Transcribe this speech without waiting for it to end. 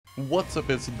What's up,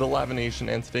 it's the Lava Nation,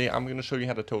 and today I'm going to show you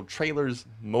how to tow trailers,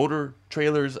 motor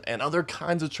trailers, and other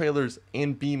kinds of trailers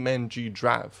in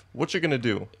beamng.drive. What you're going to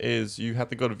do is you have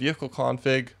to go to vehicle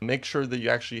config, make sure that you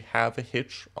actually have a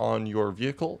hitch on your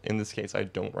vehicle. In this case, I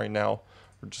don't right now.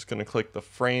 We're just going to click the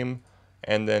frame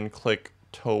and then click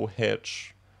tow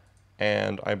hitch.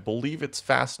 And I believe it's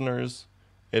fasteners.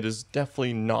 It is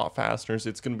definitely not fasteners.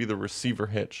 It's going to be the receiver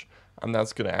hitch. And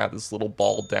that's going to add this little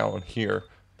ball down here.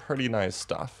 Pretty nice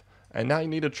stuff. And now you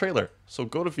need a trailer. So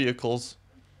go to vehicles.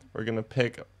 We're going to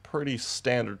pick a pretty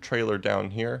standard trailer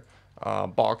down here.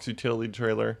 Box utility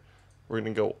trailer. We're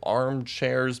going to go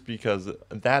armchairs because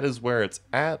that is where it's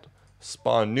at.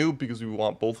 Spawn new because we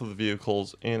want both of the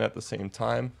vehicles in at the same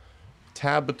time.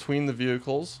 Tab between the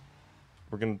vehicles.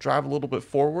 We're going to drive a little bit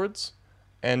forwards.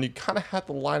 And you kind of have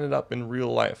to line it up in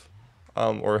real life.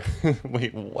 Or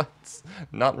wait, what?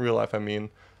 Not in real life, I mean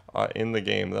in the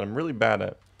game that I'm really bad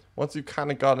at. Once you kind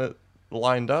of got it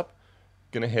lined up,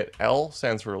 gonna hit L,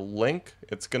 stands for link.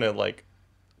 It's gonna like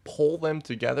pull them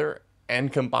together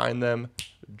and combine them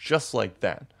just like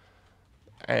that.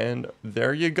 And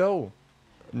there you go.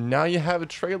 Now you have a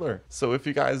trailer. So if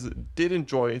you guys did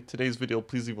enjoy today's video,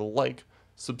 please leave a like,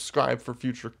 subscribe for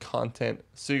future content.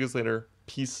 See you guys later.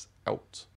 Peace out.